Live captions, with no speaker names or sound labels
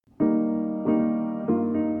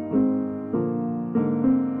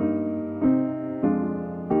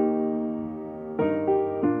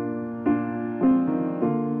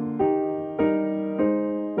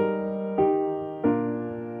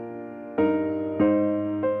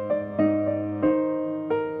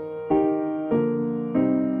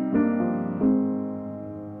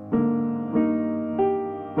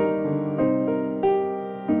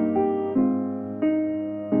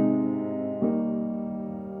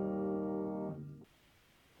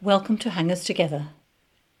Welcome to Hangers Together,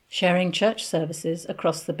 sharing church services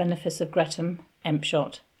across the benefice of Gretham,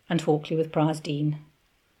 Empshot and Hawkley with Priors Dean.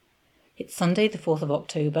 It's Sunday the 4th of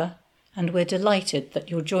October and we're delighted that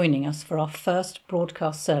you're joining us for our first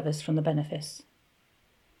broadcast service from the benefice.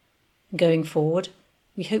 Going forward,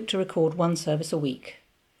 we hope to record one service a week,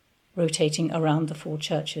 rotating around the 4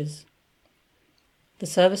 churches. The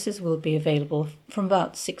services will be available from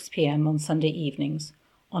about 6 p.m. on Sunday evenings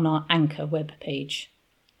on our Anchor web page,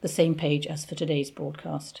 the same page as for today's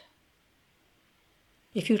broadcast.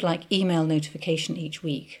 If you'd like email notification each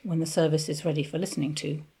week when the service is ready for listening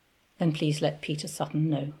to, then please let Peter Sutton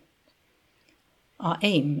know. Our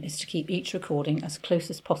aim is to keep each recording as close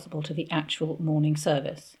as possible to the actual morning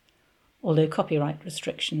service, although copyright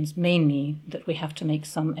restrictions may mean that we have to make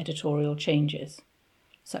some editorial changes,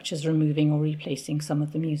 such as removing or replacing some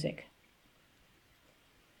of the music.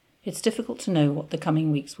 It's difficult to know what the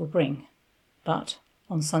coming weeks will bring, but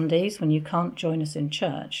on Sundays, when you can't join us in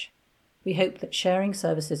church, we hope that sharing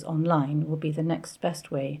services online will be the next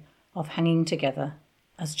best way of hanging together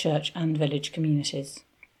as church and village communities.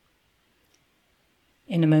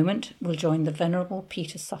 In a moment, we'll join the Venerable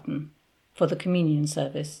Peter Sutton for the communion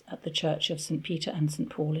service at the Church of St. Peter and St.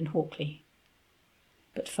 Paul in Hawkley.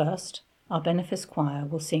 But first, our benefice choir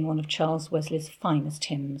will sing one of Charles Wesley's finest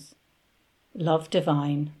hymns, Love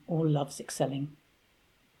Divine or Love's Excelling.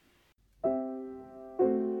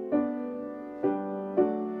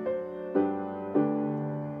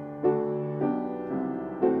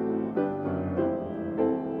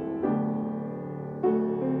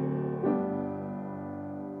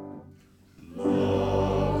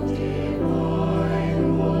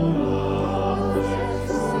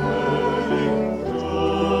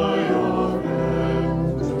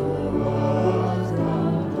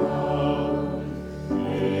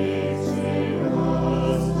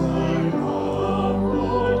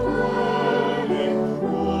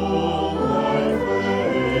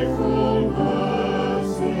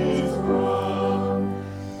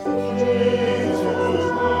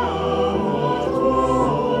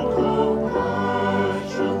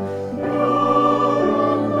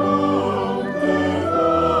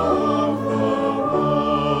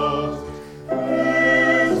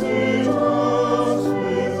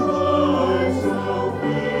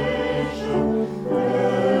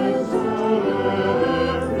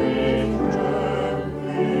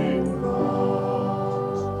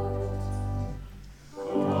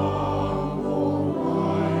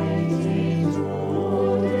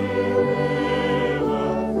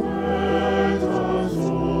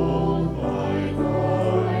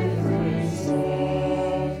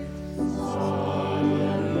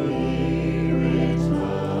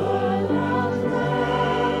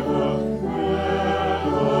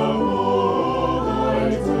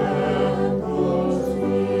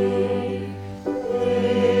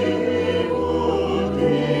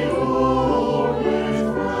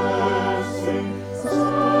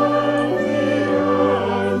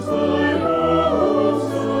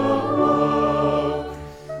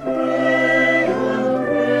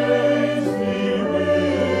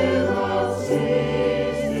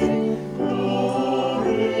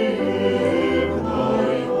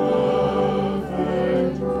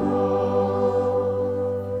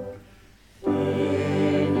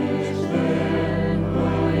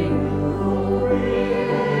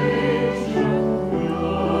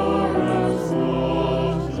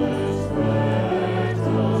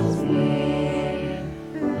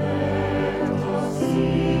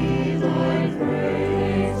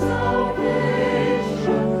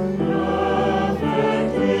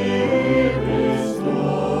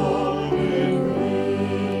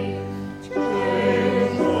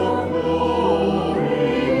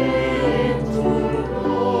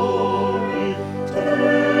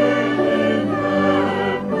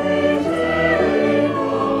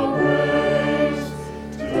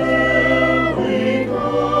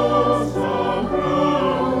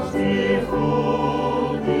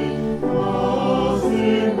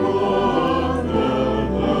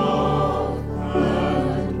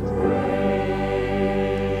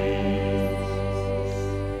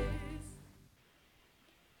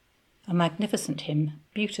 A magnificent hymn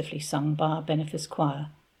beautifully sung by our benefice choir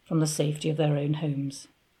from the safety of their own homes.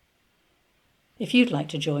 If you'd like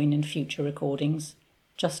to join in future recordings,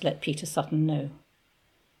 just let Peter Sutton know.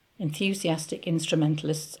 Enthusiastic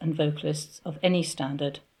instrumentalists and vocalists of any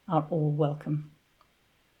standard are all welcome.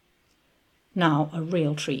 Now a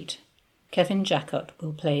real treat. Kevin Jacot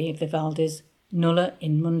will play Vivaldi's Nulla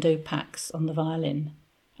in Mundo Pax on the violin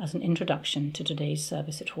as an introduction to today's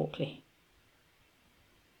service at Hawkley.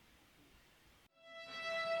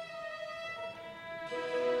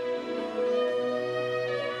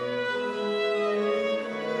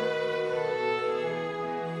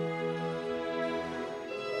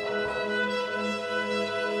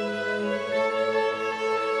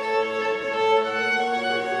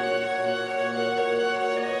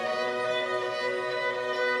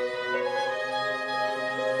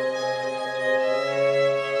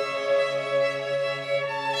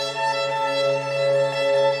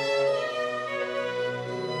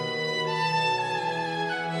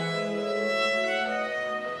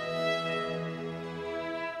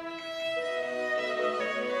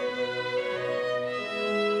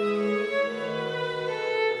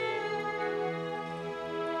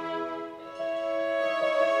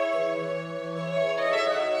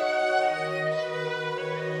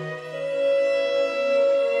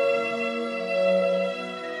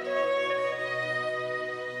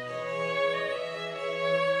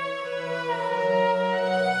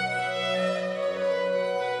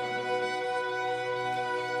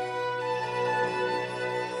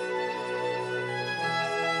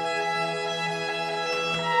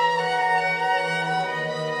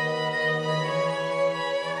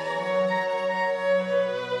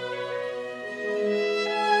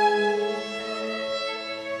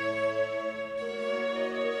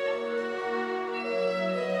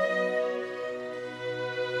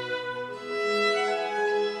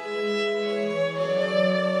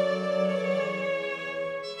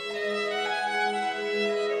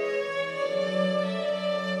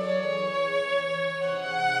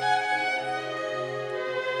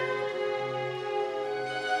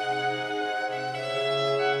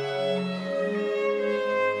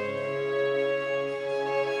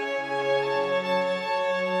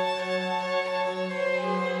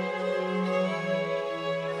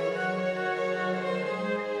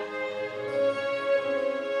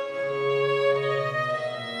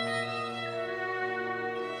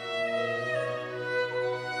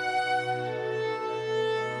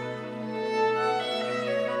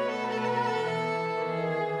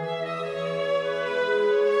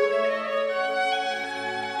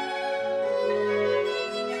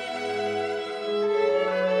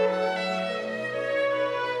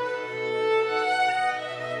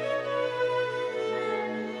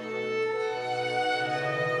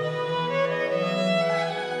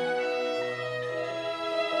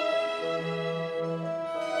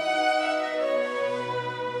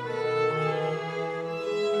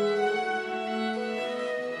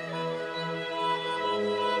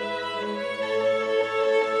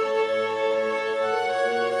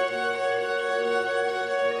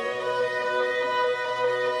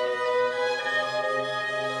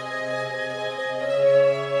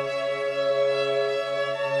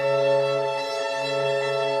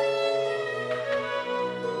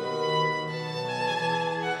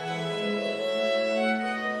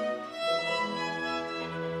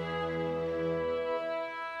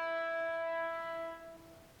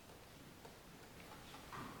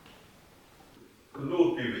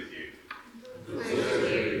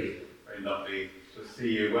 lovely to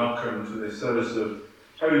see you. Welcome to this service of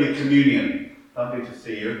Holy Communion. Lovely to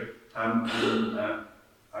see you.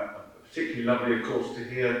 Particularly lovely, of course, to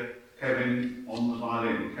hear Kevin on the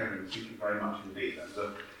violin. Kevin, thank you very much indeed. That's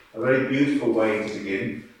a very beautiful way to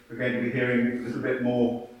begin. We're going to be hearing a little bit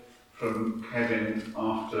more from Kevin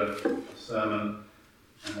after the sermon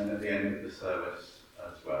and then at the end of the service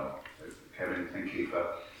as well. So, Kevin, thank you for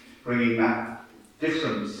bringing that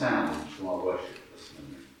different sound to our worship this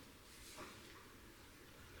morning.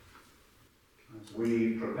 As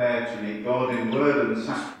we prepare to meet God in word and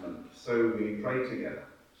sacrament, so we pray together.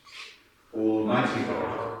 Almighty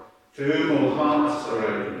God, to whom all hearts are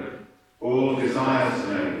open, all desires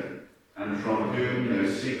known, and from whom no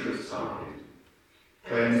secrets are hid,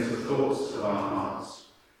 cleanse the thoughts of our hearts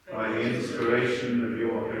by the inspiration of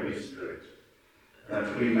your Holy Spirit,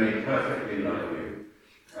 that we may perfectly love you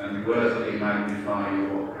and worthily magnify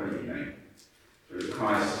your holy name, through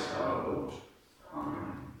Christ our Lord. Amen.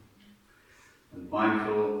 And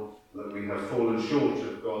mindful that we have fallen short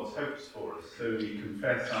of God's hopes for us, so we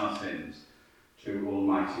confess our sins to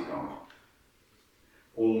Almighty God.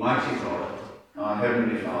 Almighty God, our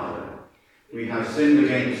Heavenly Father, we have sinned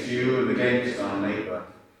against you and against our neighbour,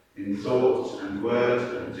 in thought and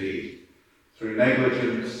word and deed, through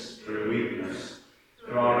negligence, through weakness,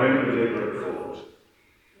 through our own deliberate fault.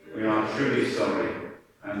 We are truly sorry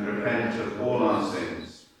and repent of all our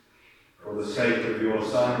sins. For the sake of your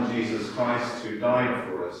Son, Jesus Christ, who died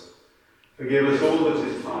for us, forgive us all that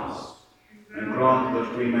is past, and grant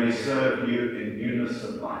that we may serve you in newness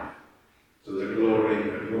of life, to the glory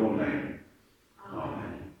of your name.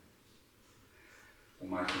 Amen.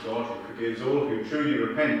 Almighty God, who forgives all who truly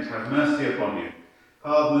repent, have mercy upon you,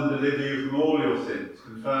 pardon and deliver you from all your sins,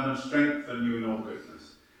 confirm and strengthen you in all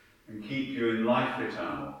goodness, and keep you in life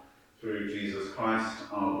eternal, through Jesus Christ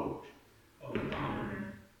our Lord. Amen.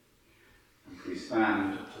 And we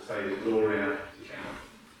stand to say the Gloria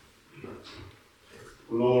together.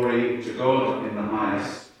 Glory to God in the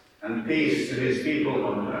highest, and peace to his people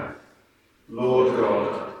on earth. Lord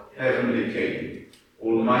God, heavenly King,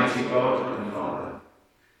 almighty God and Father,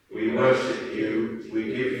 we worship you, we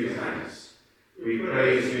give you thanks, we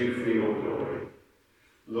praise you for your glory.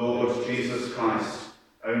 Lord Jesus Christ,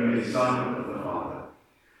 only Son of the Father,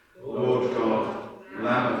 Lord God,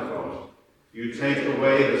 Lamb of God, you take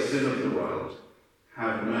away the sin of the world,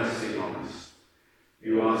 have mercy on us.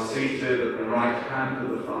 You are seated at the right hand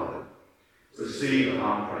of the Father. Receive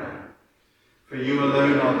our prayer. For you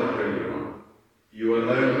alone are the Holy One. You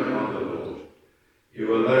alone are the Lord.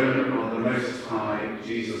 You alone are the Most High,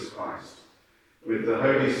 Jesus Christ, with the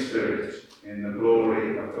Holy Spirit, in the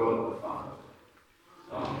glory of God the Father.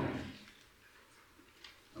 Amen.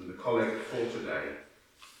 And the collect for today.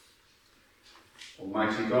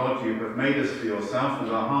 Almighty God, you have made us for yourself,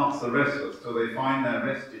 and our hearts are restless till they find their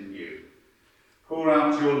rest in you. Pour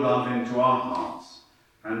out your love into our hearts,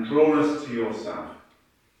 and draw us to yourself,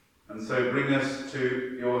 and so bring us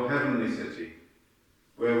to your heavenly city,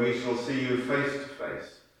 where we shall see you face to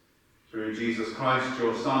face, through Jesus Christ,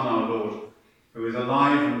 your Son, our Lord, who is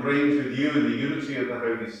alive and reigns with you in the unity of the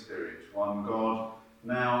Holy Spirit, one God,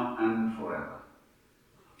 now and forever.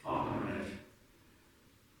 Amen.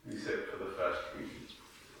 We sit for the first reading.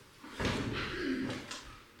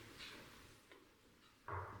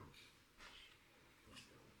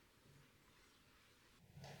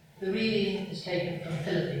 The reading is taken from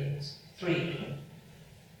Philippians 3,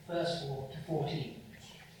 verse 4 to 14.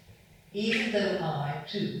 Even though I,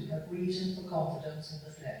 too, have reason for confidence in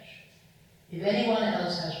the flesh, if anyone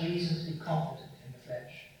else has reason to be confident in the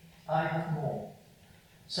flesh, I have more.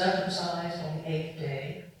 Circumcised on the 8th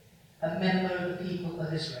day, a member of the people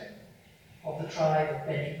of Israel, of the tribe of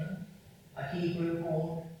Benjamin, a Hebrew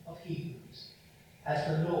born of Hebrews, as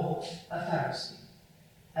the law, a Pharisee,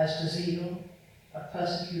 as to zeal, a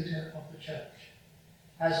persecutor of the church,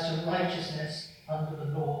 as to righteousness under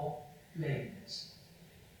the law, blameless.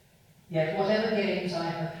 Yet whatever gains I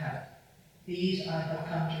have had, these I have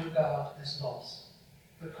come to regard as loss,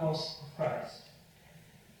 because of Christ.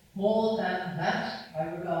 More than that, I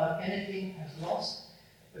regard anything as loss,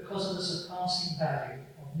 because of the surpassing value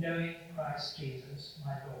of knowing Christ Jesus,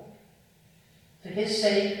 my Lord. For his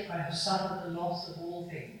sake I have suffered the loss of all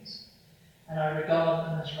things, and I regard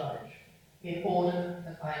them as rubbish, in order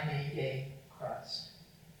that I may gain Christ,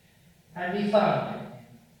 and be found in him,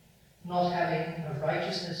 not having a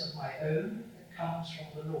righteousness of my own that comes from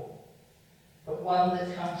the law, but one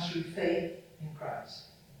that comes through faith in Christ,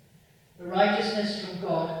 the righteousness from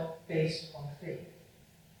God based on faith.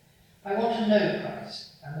 I want to know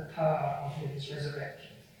Christ and the power of his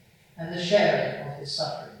resurrection, and the sharing of his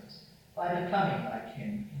sufferings, by becoming like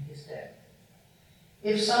him in his death,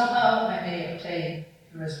 If somehow I may obtain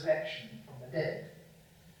the resurrection from the dead,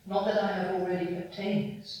 not that I have already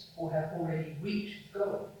obtained this, or have already reached the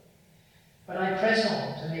goal, but I press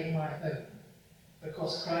on to make my own,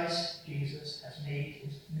 because Christ Jesus has made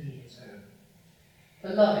me his own.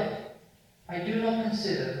 Beloved, I do not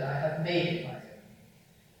consider that I have made it my own,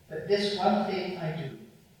 but this one thing I do,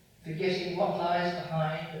 forgetting what lies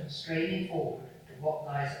behind and straining forward to what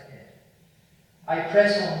lies ahead. I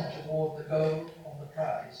press on toward the goal of the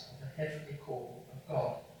prize of the heavenly call of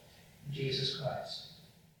God in Jesus Christ.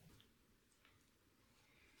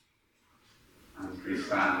 And we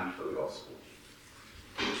stand for the gospel.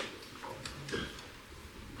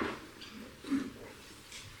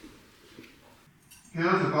 Hear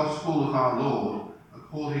the gospel of our Lord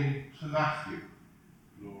according to Matthew.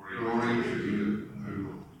 Glory to you, O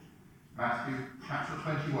Lord. Matthew chapter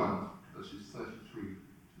 21, verses 33 to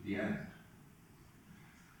the end.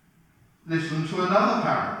 Listen to another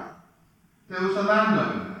parable. There was a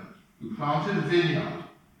landowner who planted a vineyard,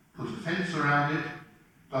 put a fence around it,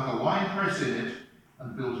 dug a wine press in it,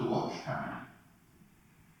 and built a watchtower.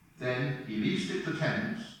 Then he leased it to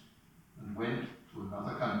tenants and went to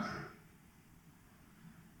another country.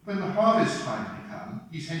 When the harvest time had come,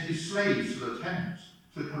 he sent his slaves to the tenants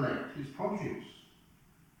to collect his produce.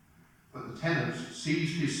 But the tenants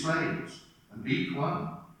seized his slaves and beat one,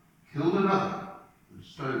 killed another, and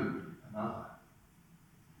stoned another.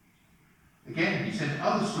 Again he sent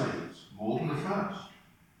other slaves, more than the first.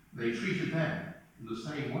 They treated them in the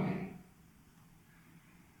same way.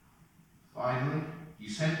 Finally, he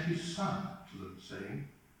sent his son to them, saying,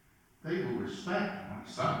 "They will respect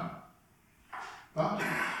my son." But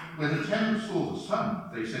when the tenants saw the son,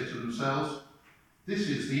 they said to themselves, "This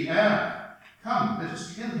is the heir. Come, let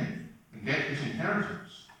us kill him and get his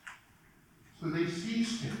inheritance." So they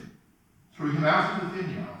seized him, threw him out of the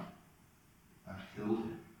vineyard, and killed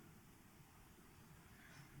him.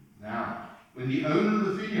 Now, when the owner of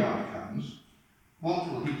the vineyard comes,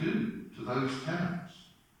 what will he do to those tenants?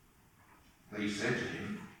 They said to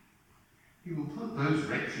him, "He will put those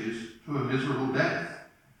wretches to a miserable death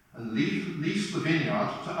and lease the vineyard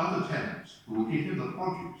to other tenants who will give him the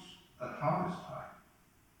produce at harvest time."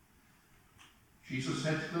 Jesus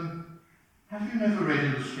said to them, "Have you never read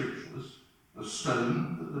in the Scriptures, the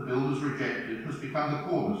stone that the builders rejected has become the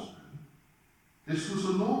cornerstone? This was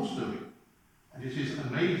the Lord's doing, and it is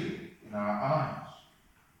amazing in our eyes.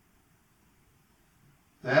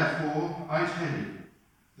 Therefore, I tell you,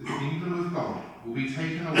 the kingdom of God will be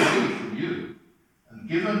taken away from you and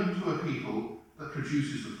given to a people that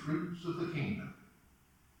produces the fruits of the kingdom.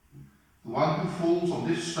 The one who falls on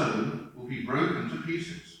this stone will be broken to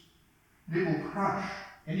pieces, and it will crush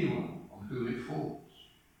anyone on whom it falls."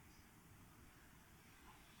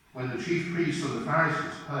 When the chief priests and the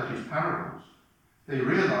Pharisees heard his parables, they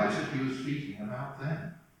realized that he was speaking about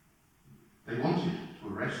them. They wanted to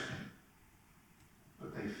arrest him,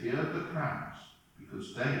 but they feared the crowds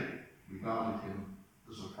because they regarded him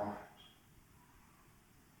as a prophet.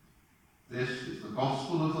 This is the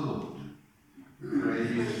gospel of the Lord.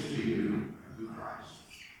 Praise to you, O Christ.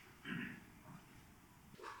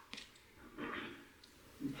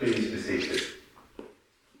 Please be seated.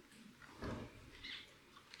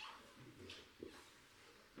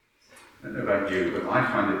 I don't know about you, but I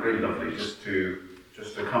find it very lovely just to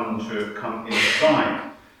come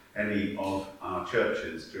inside any of our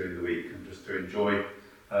churches during the week and just to enjoy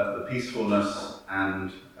the peacefulness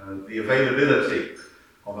and the availability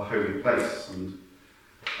of a holy place. And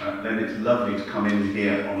then it's lovely to come in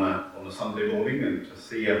here on a Sunday morning and to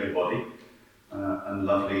see everybody, and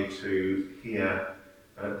lovely to hear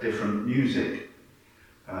different music.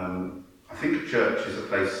 I think a church is a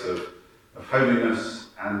place of holiness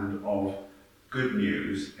and of good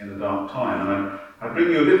news in a dark time. And I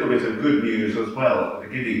bring you a little bit of good news as well at the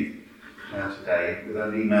beginning today with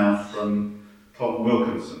an email from Tom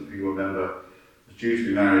Wilkinson, who you remember was due to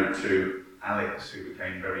be married to Alex, who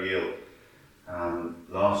became very ill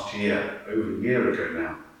last year, over a year ago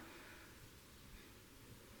now.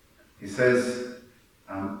 He says,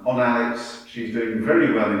 on Alex, she's doing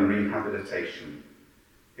very well in rehabilitation.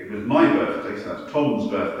 It was my birthday, so that's Tom's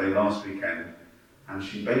birthday last weekend, and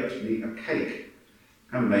she baked me a cake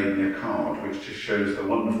and made me a card, which just shows the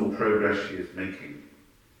wonderful progress she is making.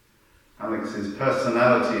 Alex's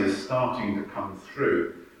personality is starting to come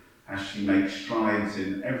through as she makes strides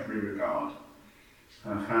in every regard.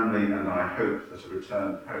 Her family and I hope that a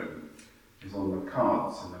return home is on the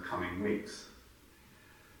cards in the coming weeks.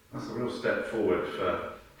 That's a real step forward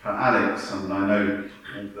for Alex, and I know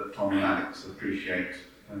that Tom and Alex appreciate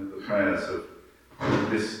the prayers of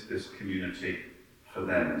this community for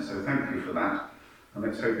them. So thank you for that. And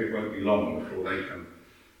let's hope it won't be long before they can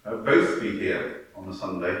both be here on a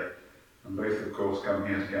Sunday, and both, of course, come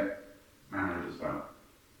here to get married as well.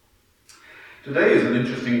 Today is an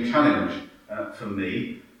interesting challenge for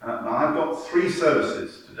me. I've got 3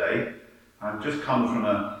 services today. I've just come from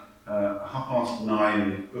a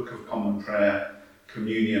 9:30 Book of Common Prayer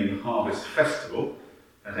Communion Harvest Festival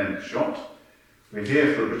at Empshot. We're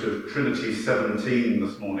here for a bit of Trinity 17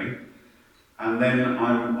 this morning, and then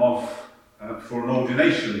I'm off for an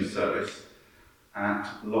ordination service at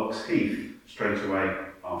Loxheath straight away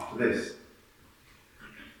after this.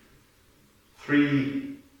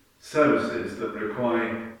 3 services that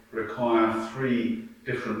require 3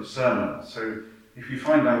 different sermons. So if you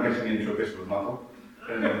find I'm getting into a bit of a muddle,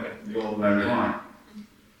 then you'll know why.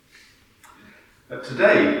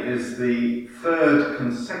 Today is the 3rd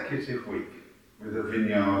consecutive week with a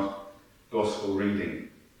Vineyard Gospel reading.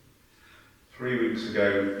 3 weeks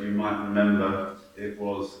ago, you might remember, it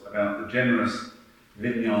was about the generous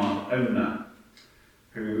vineyard owner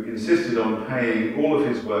who insisted on paying all of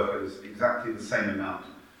his workers exactly the same amount,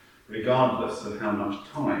 regardless of how much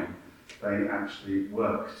time they actually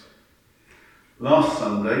worked. Last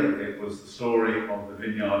Sunday, it was the story of the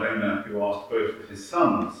vineyard owner who asked both of his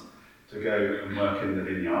sons to go and work in the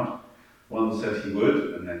vineyard. One said he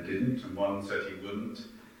would, and then didn't, and one said he wouldn't,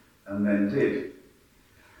 and then did.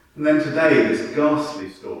 And then today, this ghastly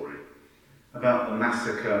story about the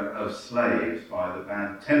massacre of slaves by the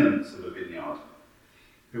bad tenants of a vineyard,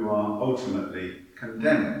 who are ultimately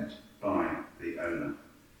condemned by the owner.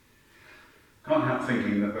 Can't help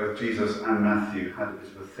thinking that both Jesus and Matthew had a bit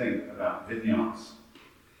of a thing about vineyards.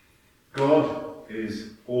 God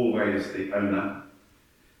is always the owner.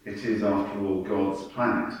 It is, after all, God's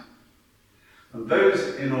planet. And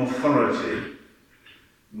those in authority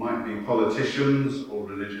might be politicians or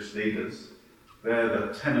religious leaders. They're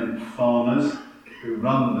the tenant farmers who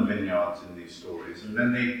run the vineyards in these stories. And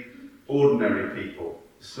then the ordinary people,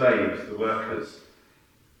 the slaves, the workers.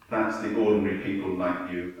 That's the ordinary people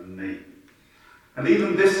like you and me. And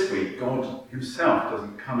even this week, God himself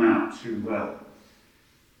doesn't come out too well.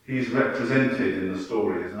 He's represented in the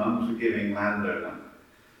story as an unforgiving landowner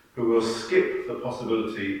who will skip the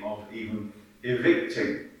possibility of even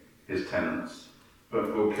evicting his tenants,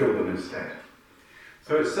 but will kill them instead.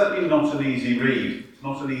 So it's certainly not an easy read. It's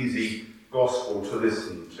not an easy gospel to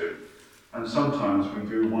listen to. And sometimes we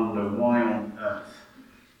do wonder why on earth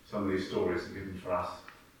some of these stories are given for us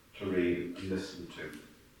to read and listen to.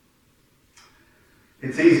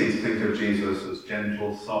 It's easy to think of Jesus as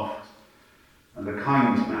gentle, soft, and a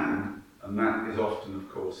kind man, and that is often,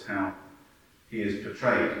 of course, how he is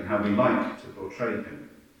portrayed and how we like to portray him.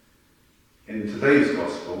 In today's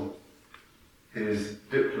gospel, his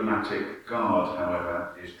diplomatic guard,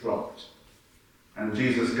 however, is dropped, and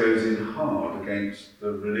Jesus goes in hard against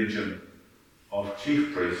the religion of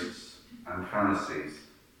chief priests and Pharisees.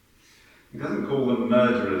 He doesn't call them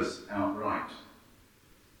murderers outright,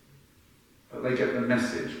 but they get the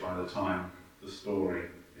message by the time the story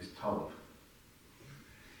is told.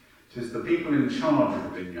 It is the people in charge of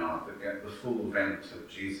the vineyard that get the full vent of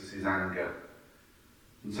Jesus' anger.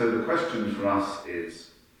 And so the question for us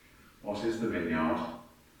is, what is the vineyard?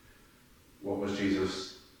 What was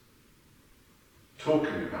Jesus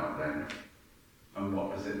talking about then? And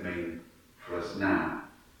what does it mean for us now?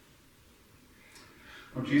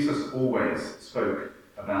 Well, Jesus always spoke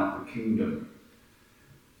about the kingdom.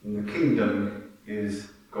 And the kingdom is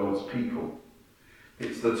God's people.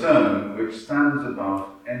 It's the term which stands above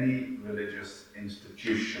any religious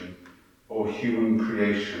institution or human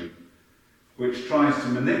creation which tries to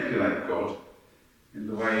manipulate God in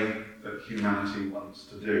the way that humanity wants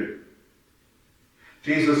to do.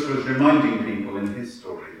 Jesus was reminding people in his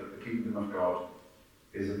story that the kingdom of God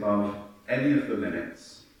is above any of the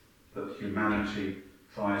limits that humanity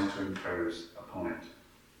tries to impose upon it.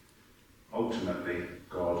 Ultimately,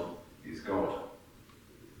 God is God.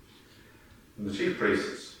 And the chief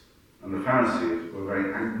priests and the Pharisees were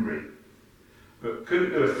very angry, but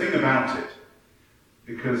couldn't do a thing about it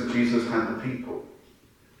because Jesus had the people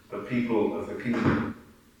of the kingdom,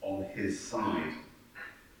 on his side.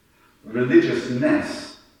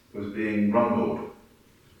 Religiousness was being rumbled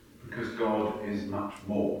because God is much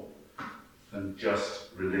more than just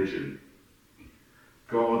religion.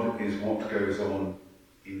 God is what goes on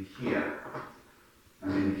in here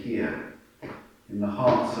and in here, in the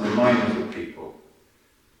hearts and minds of people,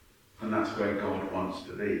 and that's where God wants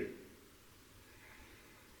to be.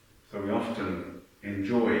 So we often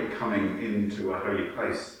enjoy coming into a holy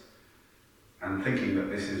place and thinking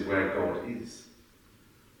that this is where God is.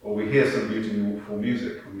 Or we hear some beautiful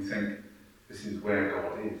music and we think this is where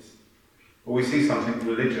God is. Or we see something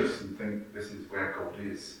religious and think this is where God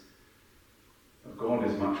is. But God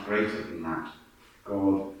is much greater than that.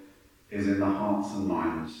 God is in the hearts and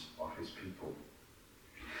minds of his people.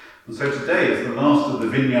 And so today is the last of the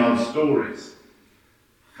vineyard stories.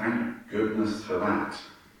 Thank goodness for that.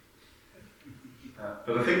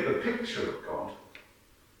 But I think the picture of God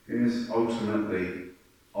is ultimately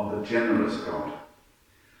of a generous God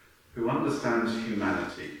who understands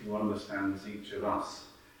humanity, who understands each of us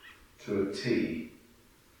to a T,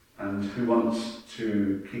 and who wants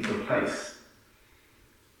to keep a place,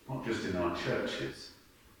 not just in our churches,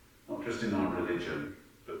 not just in our religion,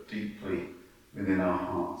 but deeply within our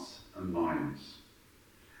hearts and minds.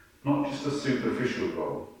 Not just a superficial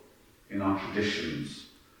role in our traditions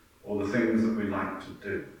or the things that we like to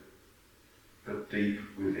do, but deep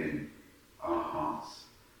within our hearts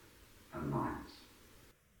and minds.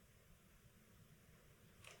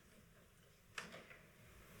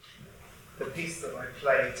 The piece that I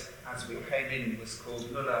played as we came in was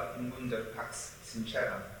called Nulla in Mundo Pax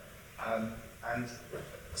Sincera, and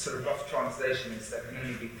a sort of rough translation is there can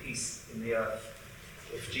only be peace in the earth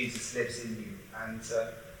if Jesus lives in you. And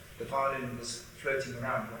the violin was floating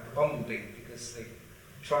around like a bumblebee because the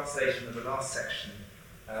translation of the last section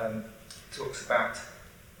talks about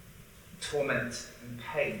torment and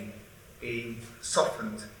pain being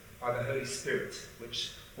softened by the Holy Spirit,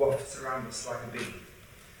 which wafts around us like a bee.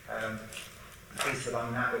 The piece that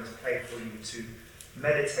I'm now going to play for you to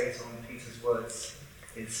meditate on Peter's words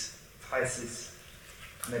is Theis'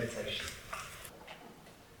 meditation.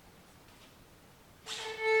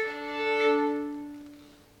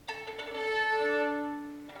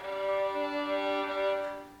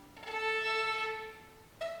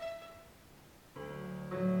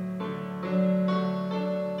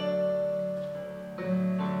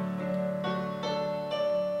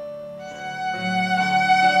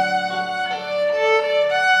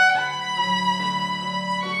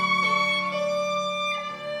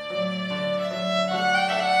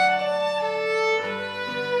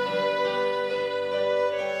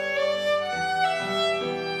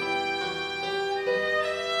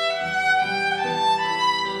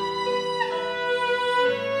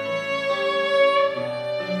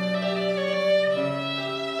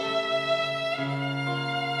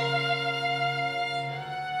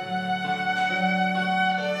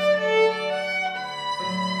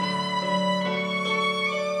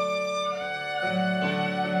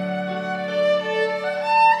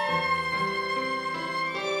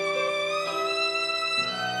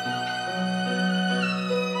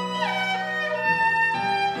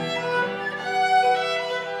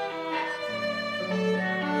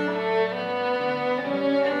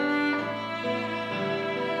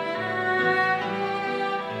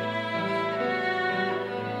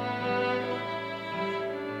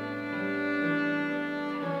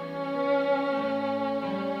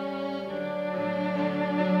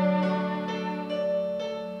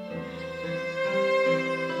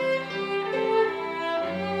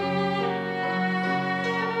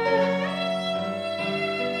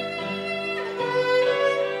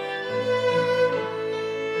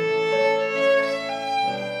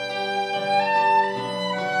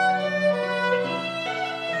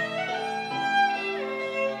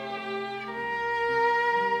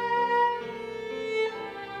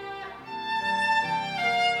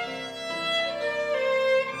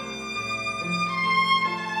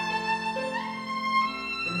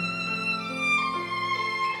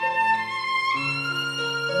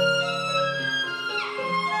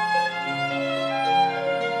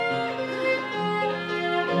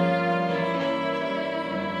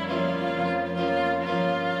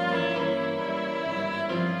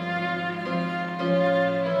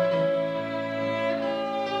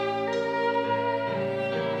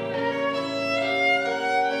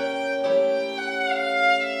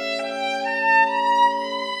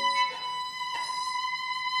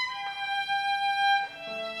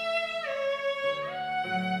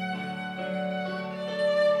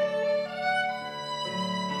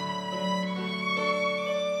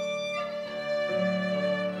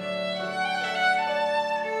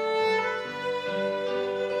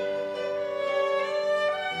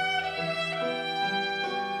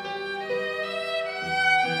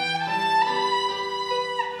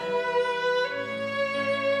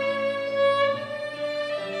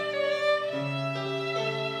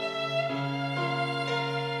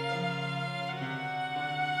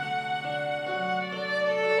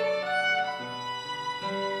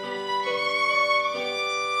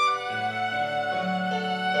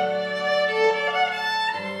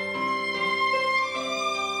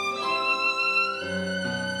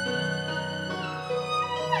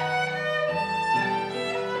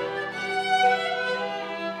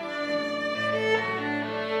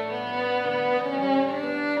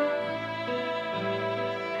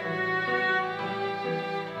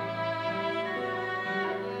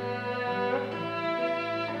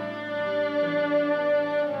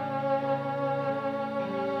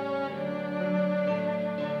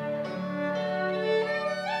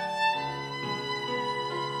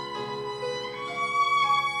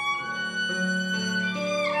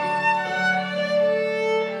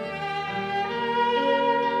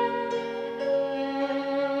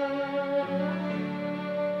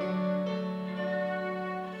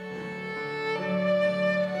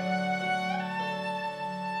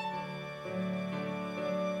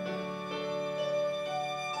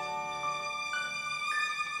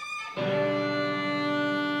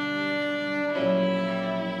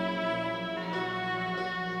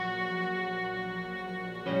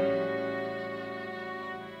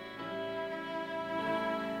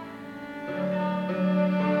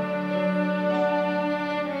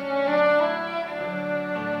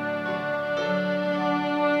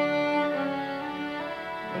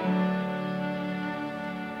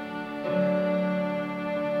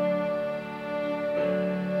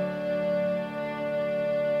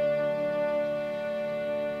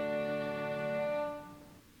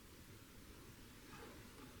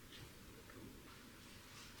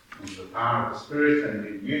 power of the Spirit and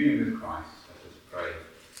in union with Christ, let us pray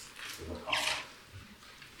to the Father.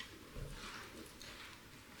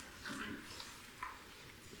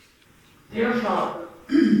 Dear Father,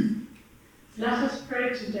 let us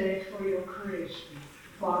pray today for your creation,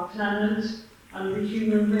 for our planet and the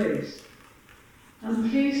human race. And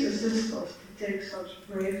please assist us to take such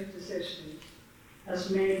brave decisions as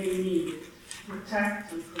may be needed to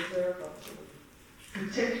protect and preserve us all,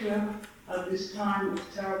 particularly at this time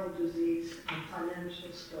of terrible disease and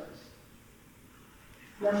financial stress.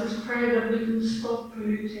 Let us pray that we can stop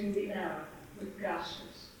polluting the air with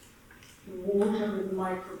gases, the water with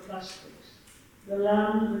microplastics, the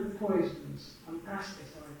land with poisons and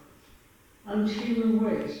pesticides, and human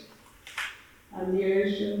waste, and the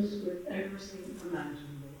oceans with everything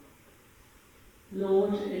imaginable.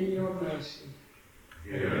 Lord, in your mercy.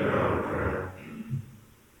 Hear our prayer.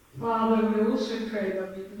 Father, we also pray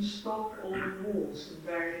that we can stop all the wars in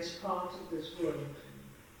various parts of this world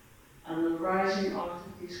and the rising out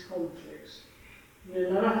of these conflicts, the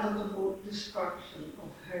inevitable destruction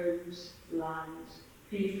of homes, lands,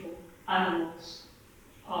 people, animals,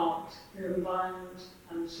 art, the environment,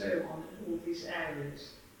 and so on in all these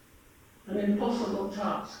areas. An impossible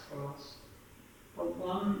task for us, but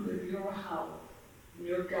one with your help and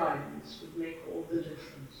your guidance would make all the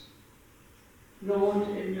difference. Lord,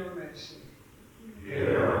 in your mercy,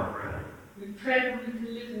 Hear our prayer. we pray that we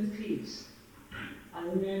can live in peace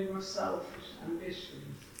and no more selfish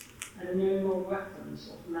ambitions and no more weapons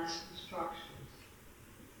of mass destruction.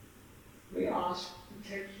 We ask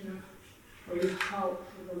particularly for your help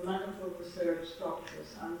for the medical research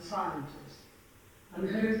doctors and scientists, and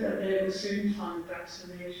hope that they will soon find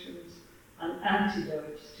vaccinations and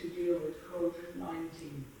antidotes to deal with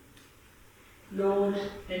COVID-19. Lord,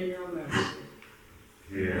 in your mercy.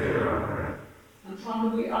 Hear our prayer. And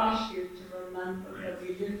Father, we ask you to remember that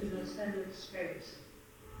we live in a finite space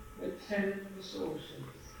with finite resources,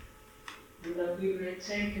 and that we may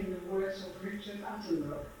take in the words of Richard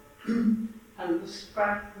Attenborough and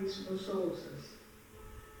respect these resources,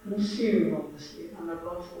 consume obviously, and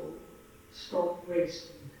above all, stop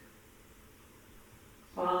wasting.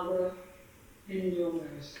 Father, in your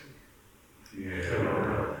mercy. Hear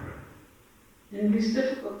our prayer. In these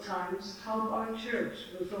difficult times, help our church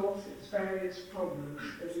resolve its various problems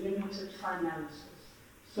with limited finances,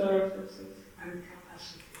 services, and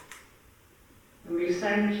capacity. And we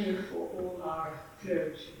thank you for all our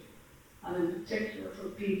clergy, and in particular for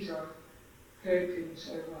Peter coping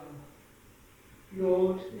so well.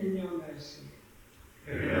 Lord, in your mercy.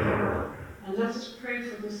 And let us pray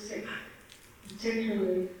for the sick,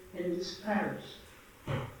 particularly in this parish.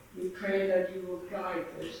 We pray that you will guide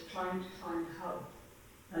those trying to find help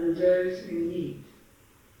and those in need.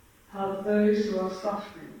 Help those who are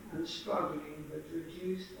suffering and struggling with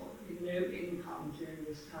reduced or no income during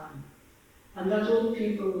this time. And that all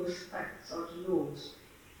people respect such laws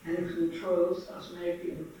and controls as may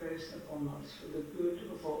be imposed upon us for the good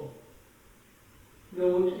of all.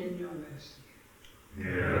 Lord, in your mercy.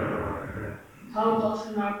 Help us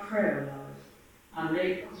in our prayer life and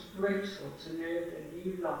make us grateful to know that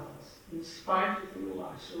you love us in spite of all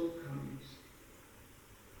our shortcomings.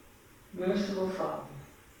 Merciful Father,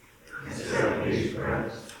 accept these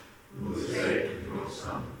prayers for the sake of your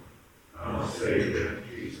Son, our Saviour,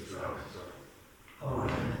 Jesus our Son.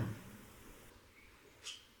 Amen.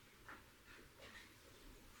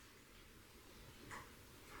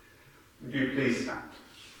 Would you please stand?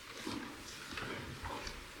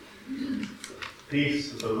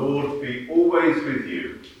 Peace of the Lord be always with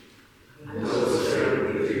you. And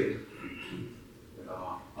also with you. With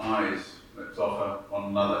our eyes, let's offer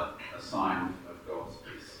one another a sign of God's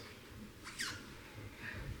peace.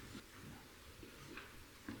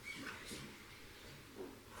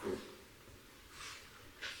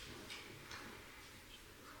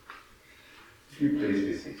 Would you please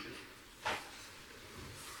be seated?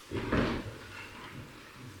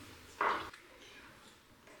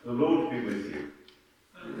 The Lord be with you.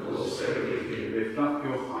 And also with you. Lift up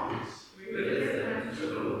your hearts. We lift them to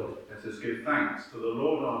the Lord. Let us give thanks to the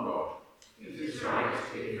Lord our God. It is right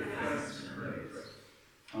to give thanks and praise.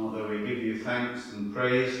 Father, we give you thanks and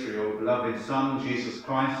praise for your beloved Son, Jesus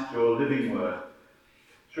Christ, your living word,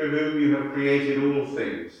 through whom you have created all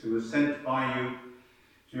things, who was sent by you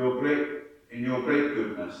to in your great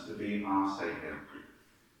goodness to be our Saviour.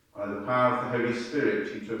 By the power of the Holy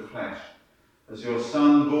Spirit, he took flesh. As your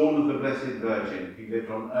Son, born of the Blessed Virgin, he lived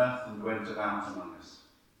on earth and went about among us.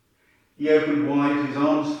 He opened wide his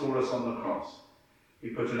arms for us on the cross. He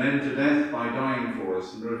put an end to death by dying for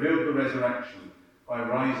us and revealed the resurrection by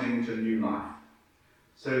rising to new life.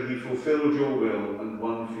 So he fulfilled your will and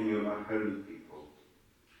won for you a holy people.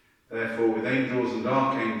 Therefore, with angels and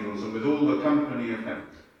archangels and with all the company of heaven,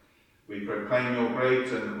 we proclaim your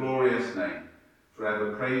great and glorious name,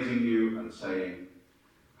 forever praising you and saying,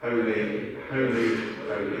 Holy, holy,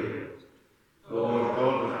 holy, Lord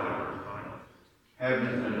God of heaven.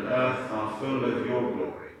 Heaven and earth are full of your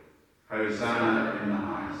glory. Hosanna in the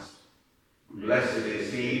highest. Blessed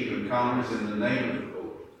is he who comes in the name of the Lord.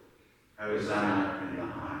 Hosanna in the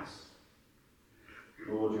highest.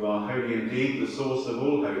 Lord, you are holy indeed, the source of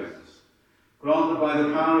all holiness. Grant that by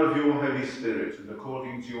the power of your Holy Spirit and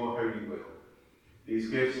according to your holy will, these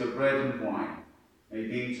gifts of bread and wine may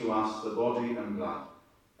be to us the body and blood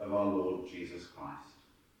of our Lord Jesus Christ.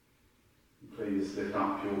 Please lift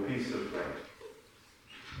up your piece of bread.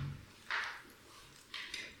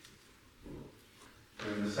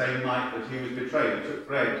 In the same night that he was betrayed, he took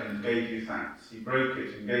bread and gave you thanks. He broke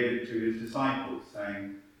it and gave it to his disciples,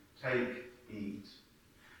 saying, Take, eat.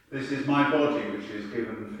 This is my body which is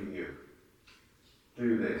given for you.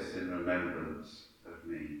 Do this in remembrance of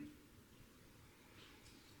me.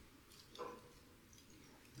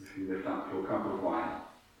 If you lift up your cup of wine.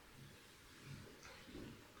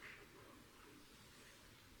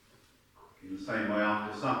 In the same way,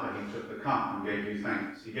 after supper, he took the cup and gave you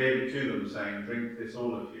thanks. He gave it to them, saying, Drink this,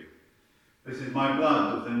 all of you. This is my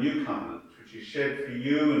blood of the new covenant, which is shed for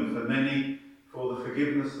you and for many for the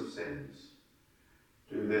forgiveness of sins.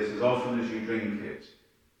 Do this as often as you drink it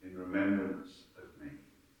in remembrance of me.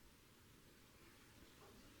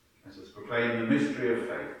 Let us proclaim the mystery of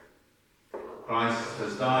faith. Christ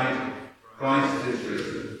has died. Christ is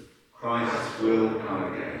risen. Christ will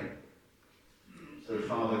come again. So,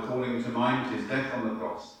 Father, calling to mind his death on the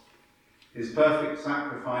cross, his perfect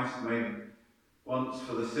sacrifice made once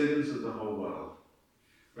for the sins of the whole world,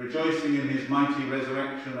 rejoicing in his mighty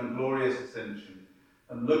resurrection and glorious ascension,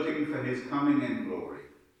 and looking for his coming in glory,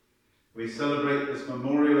 we celebrate this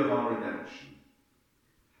memorial of our redemption.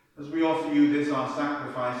 As we offer you this, our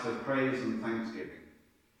sacrifice of praise and thanksgiving,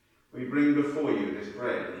 we bring before you this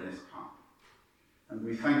bread and this cup, and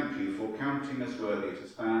we thank you for counting us worthy to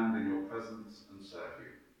stand in your presence and serve you.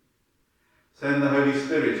 Send the Holy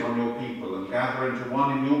Spirit on your people and gather into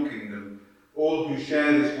one in your kingdom all who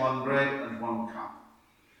share this one bread and one cup,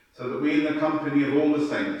 so that we in the company of all the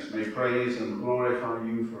saints may praise and glorify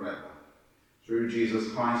you forever. Through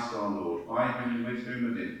Jesus Christ our Lord, by whom and with whom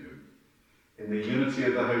and in whom, in the unity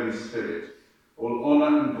of the Holy Spirit, all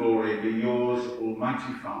honour and glory be yours,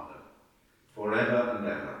 Almighty Father, forever and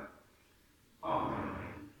ever.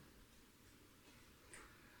 Amen.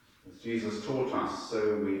 As Jesus taught us,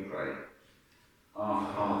 so we pray.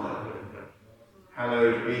 Our Father,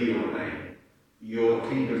 hallowed be your name. Your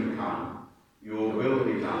kingdom come, your will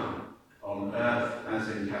be done, on earth as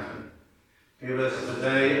in heaven. Give us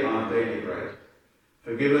today our daily bread.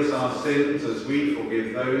 Forgive us our sins as we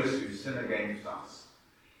forgive those who sin against us.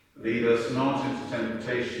 Lead us not into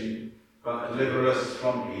temptation, but deliver us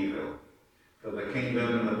from evil. For the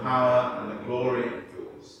kingdom, the power, and the glory are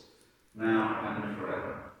yours, now and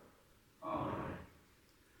forever. Amen.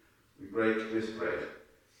 We break this bread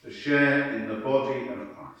to share in the body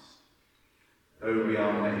of Christ. Though we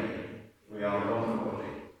are many, we are one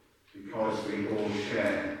body, because we all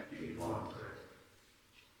share in one bread.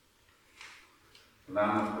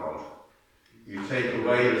 Lamb of God, you take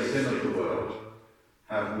away the sin of the world,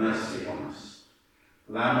 have mercy on us.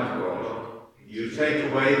 Lamb of God, you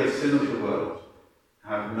take away the sin of the world,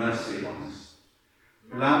 have mercy on us.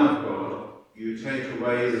 Lamb of God, you take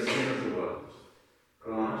away the sin of the world,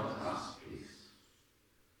 grant us peace.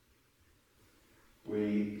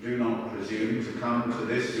 We do not presume to come to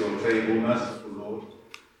this your table, merciful Lord,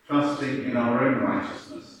 trusting in our own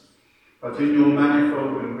righteousness, but in your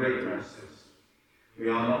manifold and great mercies. We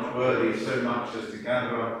are not worthy so much as to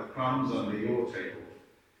gather up the crumbs under your table,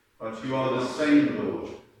 but you are the same Lord,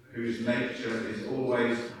 whose nature is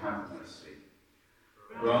always to have mercy.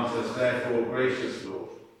 Grant us therefore, gracious Lord,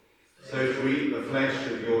 so to eat the flesh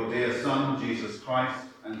of your dear Son, Jesus Christ,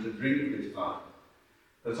 and to drink his blood,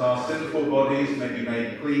 that our sinful bodies may be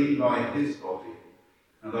made clean by his body,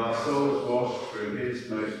 and our souls washed through his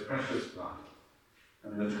most precious blood,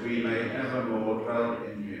 and that we may evermore dwell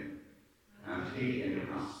in him, and he in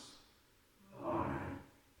us. Amen.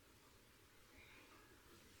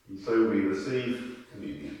 And so we receive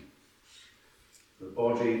communion, the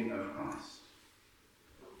body of Christ.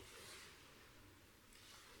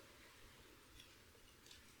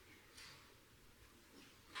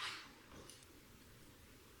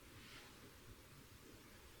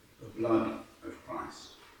 The blood of Christ.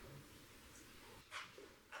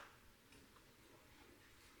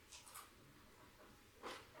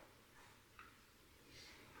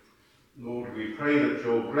 pray that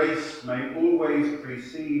your grace may always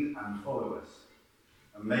precede and follow us,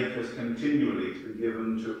 and make us continually to be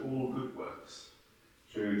given to all good works.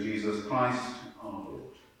 Through Jesus Christ our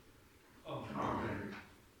Lord. Amen.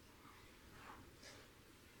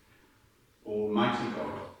 Almighty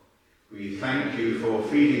God, we thank you for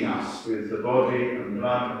feeding us with the body and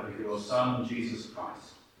blood of your Son, Jesus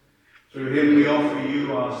Christ. Through him we offer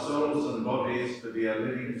you our souls and bodies to be a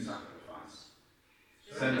living sacrifice.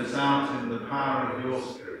 Send us out in the power of your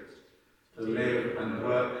Spirit to live and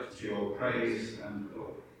work to your praise and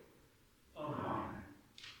glory. Amen.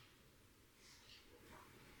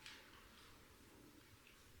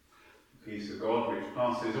 The peace of God, which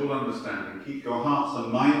passes all understanding, keep your hearts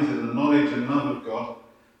and minds in the knowledge and love of God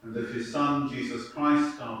and of his Son, Jesus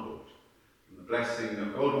Christ our Lord. And the blessing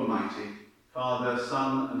of God Almighty, Father,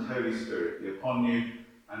 Son, and Holy Spirit be upon you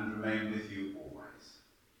and remain with you always.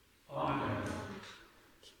 Amen.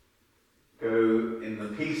 Go in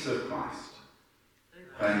the peace of Christ.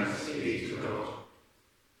 Thanks be to God.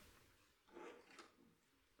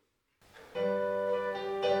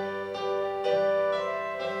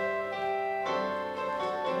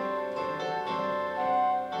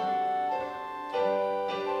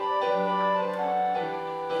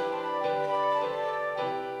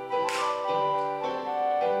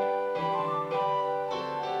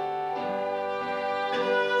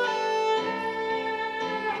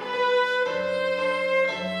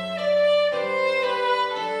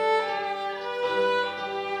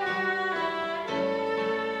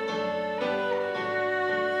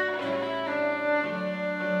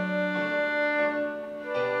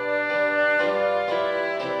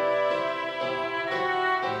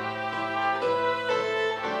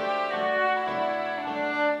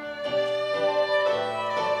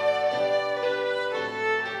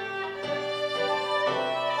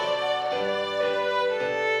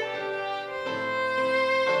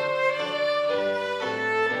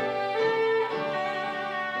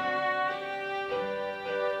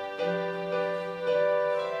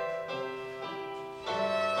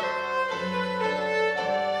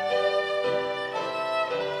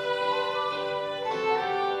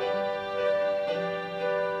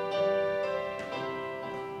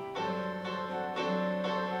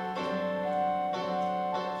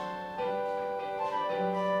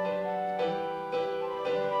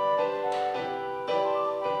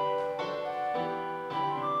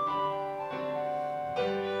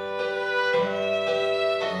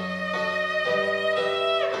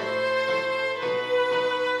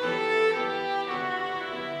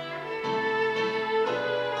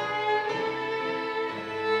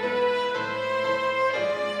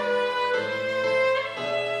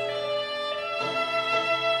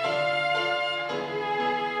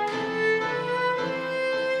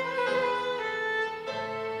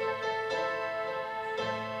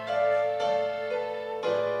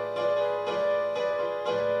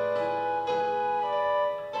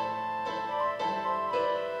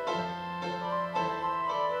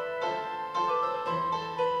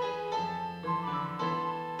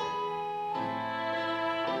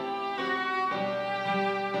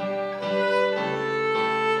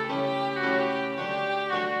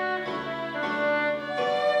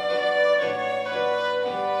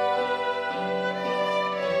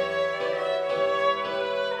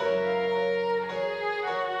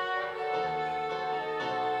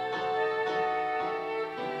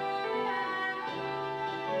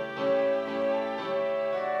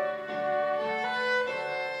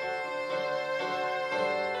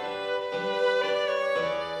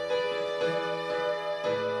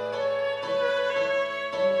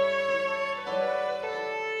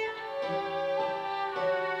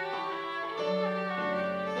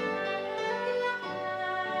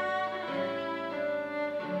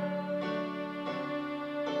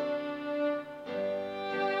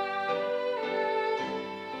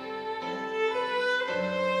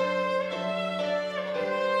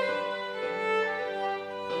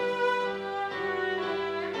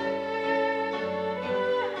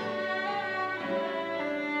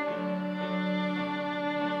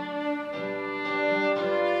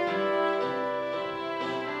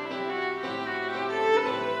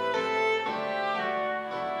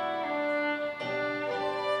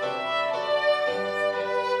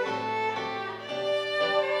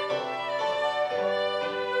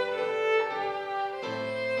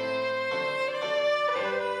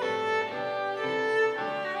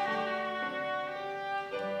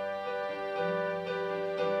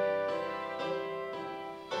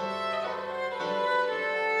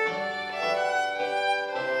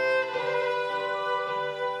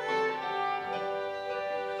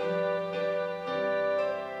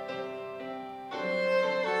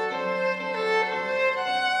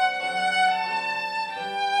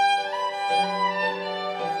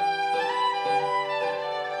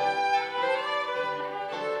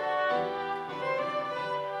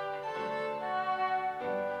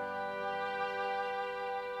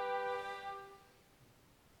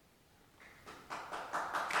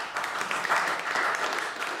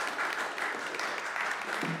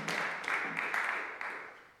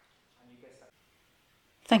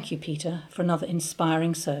 Thank you, Peter, for another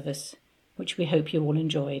inspiring service, which we hope you all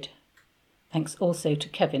enjoyed. Thanks also to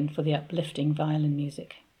Kevin for the uplifting violin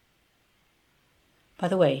music. By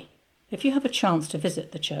the way, if you have a chance to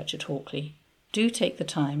visit the church at Hawkley, do take the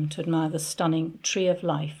time to admire the stunning Tree of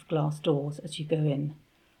Life glass doors as you go in,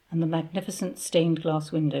 and the magnificent stained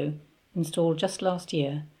glass window installed just last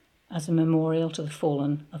year as a memorial to the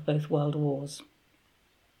fallen of both world wars.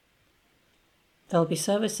 There will be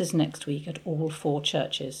services next week at all 4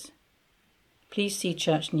 churches. Please see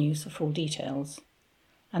church news for full details,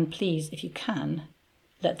 and please, if you can,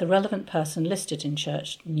 let the relevant person listed in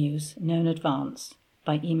church news know in advance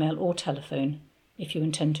by email or telephone if you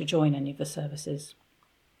intend to join any of the services.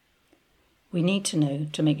 We need to know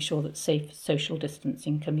to make sure that safe social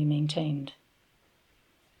distancing can be maintained.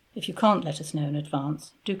 If you can't let us know in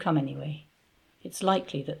advance, do come anyway. It's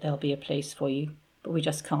likely that there'll be a place for you, but we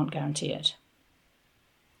just can't guarantee it.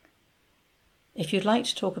 If you'd like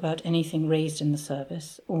to talk about anything raised in the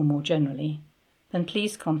service, or more generally, then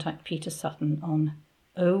please contact Peter Sutton on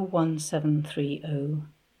 01730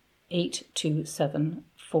 827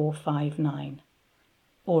 459,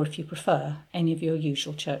 or if you prefer, any of your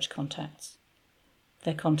usual church contacts.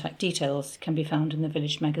 Their contact details can be found in the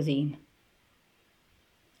Village magazine.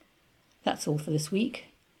 That's all for this week.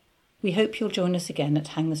 We hope you'll join us again at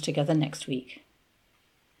Hang This Together next week.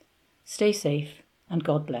 Stay safe and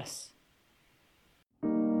God bless.